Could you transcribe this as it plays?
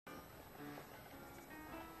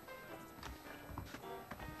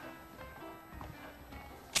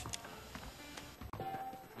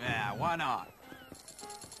Why not?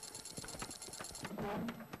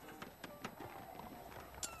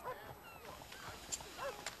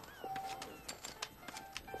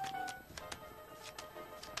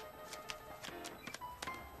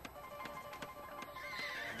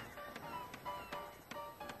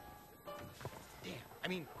 I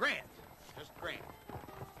mean, Grant. Just Grant.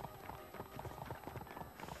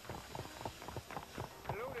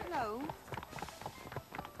 Hello.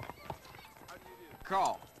 How do you do?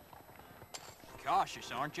 Carl.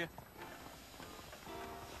 Cautious, aren't you?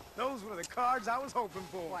 Those were the cards I was hoping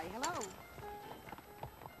for. Why, hello.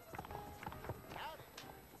 Howdy.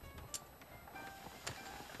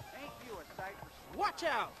 Ain't you a sight for... Watch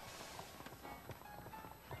out!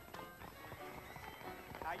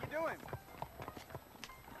 How you doing?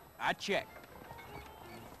 I checked.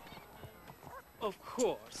 Of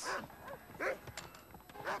course.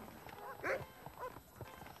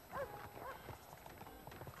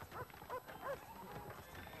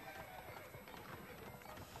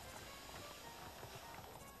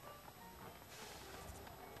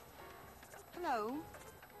 Hello.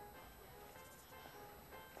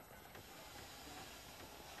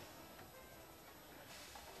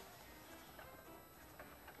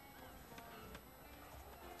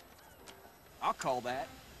 I'll call that.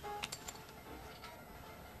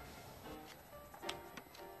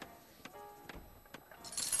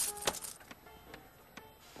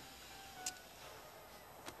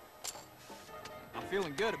 I'm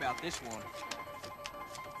feeling good about this one.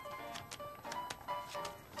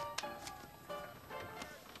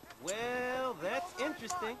 Well, that's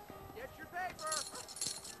interesting. Get your paper.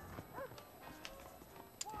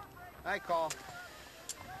 Hi, Call.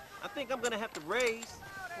 I think I'm gonna have to raise.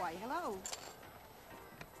 Why, hello.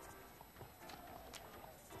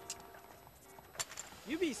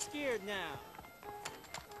 You be scared now.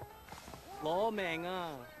 Lawman,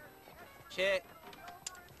 Check. Get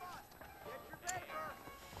your paper.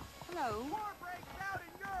 Hello. War breaks out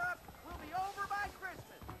in Europe. We'll be over by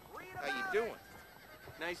Christmas. Read about How you it. doing?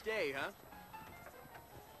 Nice day, huh?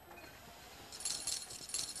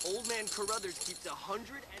 Old man Carruthers keeps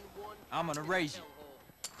 101... I'm gonna raise you.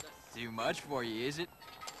 hellhole. Too much for you, is it?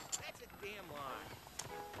 That's a damn lie.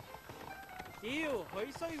 Ew,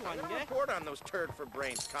 I'm gonna report on those turd for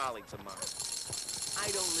brains colleagues of mine.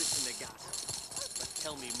 I don't listen to gossip, but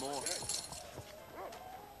tell me more.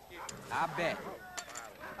 I bet.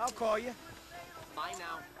 I'll call you. Bye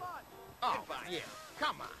now. Oh, Goodbye. yeah.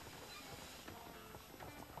 Come on.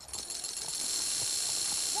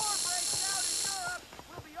 War breaks out in Europe.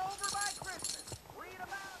 We'll be over by Christmas. Read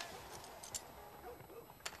about it.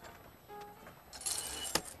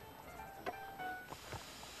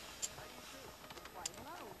 Why,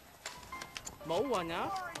 hello. War War in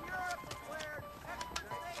Europe declared.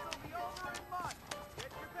 Experts say it'll be over in months.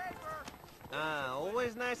 Get your paper. Ah,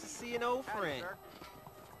 always nice to see an old Howdy, friend. sir.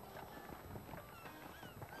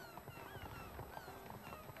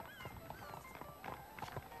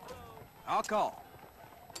 I'll call.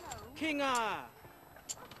 Hello. Kinga!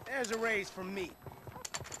 There's a raise from me.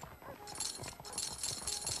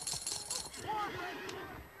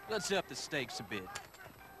 Let's up the stakes a bit.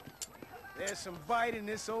 There's some bite in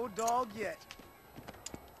this old dog yet.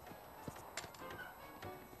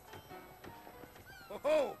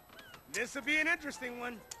 Oh, this'll be an interesting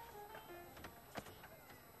one.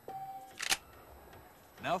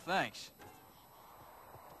 No thanks.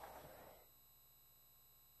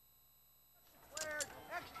 Declared.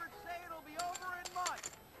 Experts say it'll be over in months.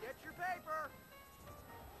 Get your paper.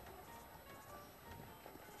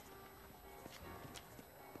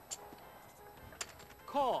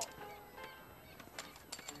 Call.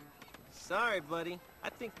 Sorry, buddy. I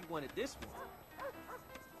think you wanted this one.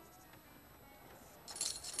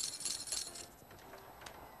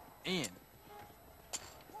 In.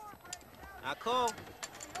 I call. Be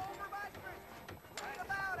over by Christmas. Read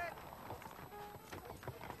about it.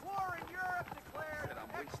 War in Europe declared. Said I'm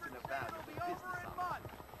wasting Experts a say it'll valuable be over business in on months.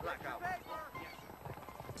 Get Black your out. paper.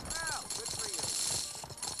 Now, good for you.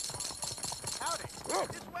 Howdy.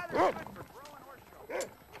 This weather's good for growing horse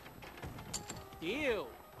show. Ew,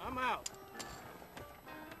 I'm out.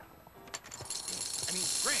 I mean,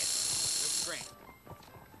 Grant. Just Grant.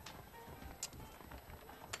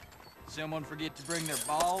 Someone forget to bring their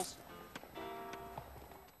balls?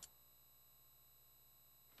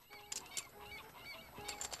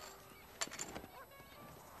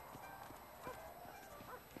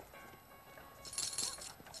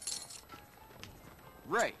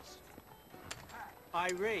 Raise. I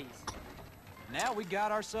raise. Now we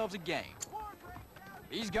got ourselves a game. War breaks out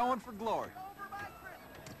He's going for glory. over by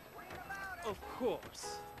Christmas. Read about it. Of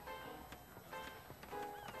course.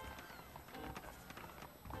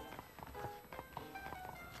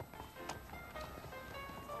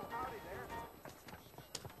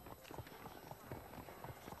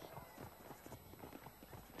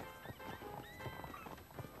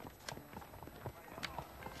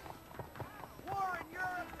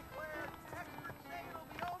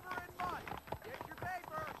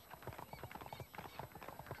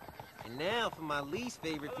 And now for my least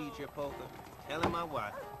favorite feature of poker, telling my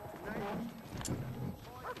wife.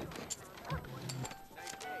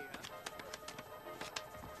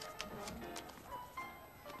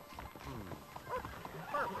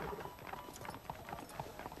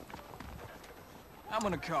 I'm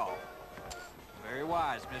gonna call. Very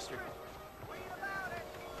wise, mister.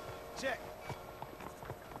 Check.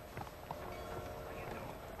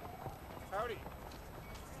 Howdy.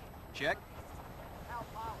 Check.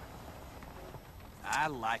 I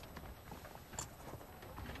like it.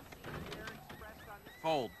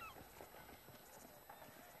 Fold.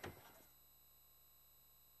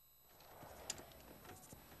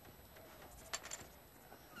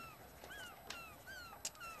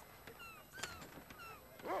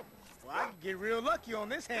 Well, I could get real lucky on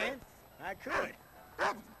this hand. I could.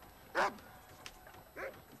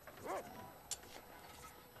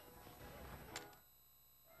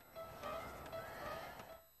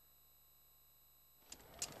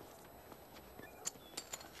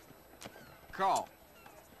 Call.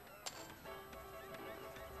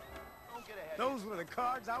 Don't get ahead. Those were the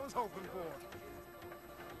cards I was hoping for.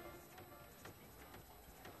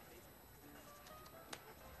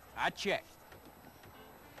 I check.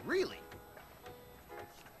 Really?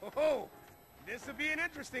 Oh, this will be an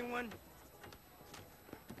interesting one.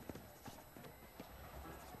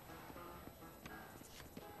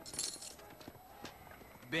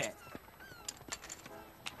 Bet.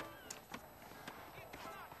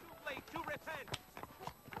 Too late to repent.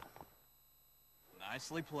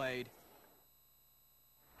 Nicely played.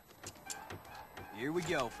 Here we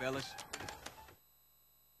go, fellas.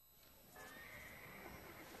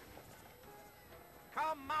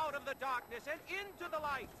 Come out of the darkness and into the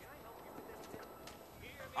light.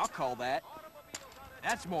 I'll call that.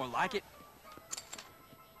 That's more like it.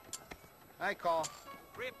 I call.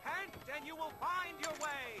 Repent and you will find your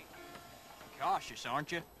way. Cautious,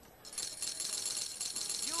 aren't you?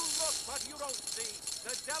 You look, but you don't see.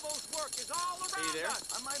 The devil's work is all around there? us.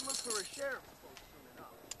 I might look for a sheriff soon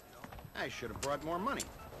enough. I should have brought more money.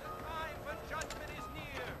 The time for judgment is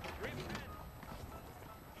near. Repent.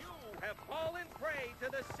 You have fallen prey to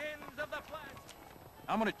the sins of the flesh.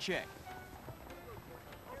 I'm gonna check.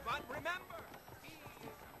 But remember, he is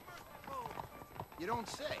merciful. You don't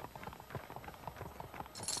say.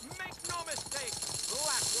 Make no mistake,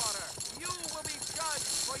 Blackwater. You will be judged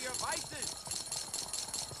for your vices.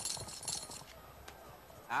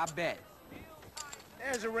 I bet.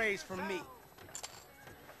 There's a raise from me.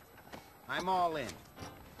 I'm all in.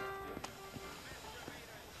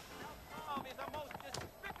 Self-harm is a most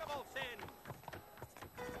despicable sin.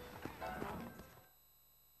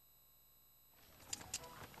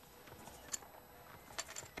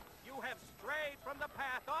 You have strayed from the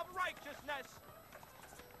path of righteousness.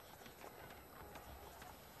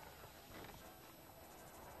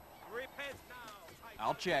 Repent now.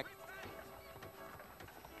 I'll check.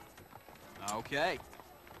 Okay.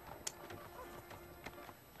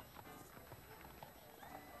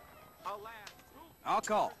 Alas, I'll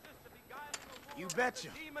call. You betcha.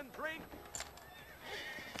 Demon drink.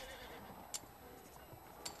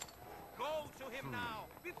 Go to him now,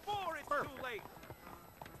 before it's too late.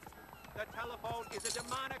 The telephone is a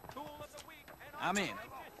demonic tool of the weak and I'm in. unrighteous.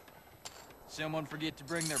 Someone forget to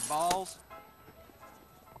bring their balls?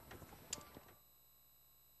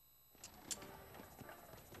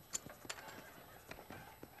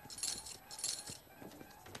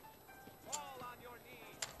 Fall on your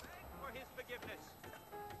knees, beg for his forgiveness.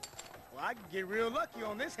 Well, I could get real lucky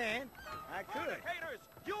on this hand. I could. Fornicators,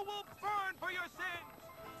 you will burn for your sins.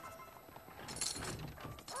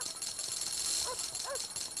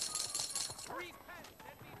 Repent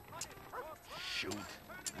and be punished for Shoot.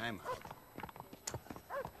 I'm out.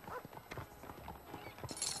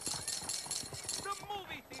 The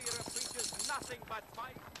movie theater preaches nothing but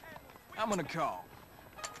fight and I'm gonna call.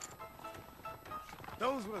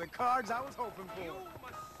 Those were the cards I was hoping you for.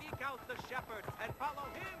 must seek out the shepherd and follow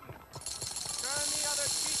him. Turn the other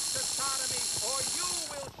cheek to sodomy, or you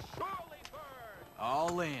will surely burn.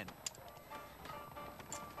 All in.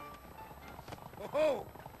 Oh,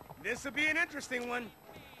 this will be an interesting one.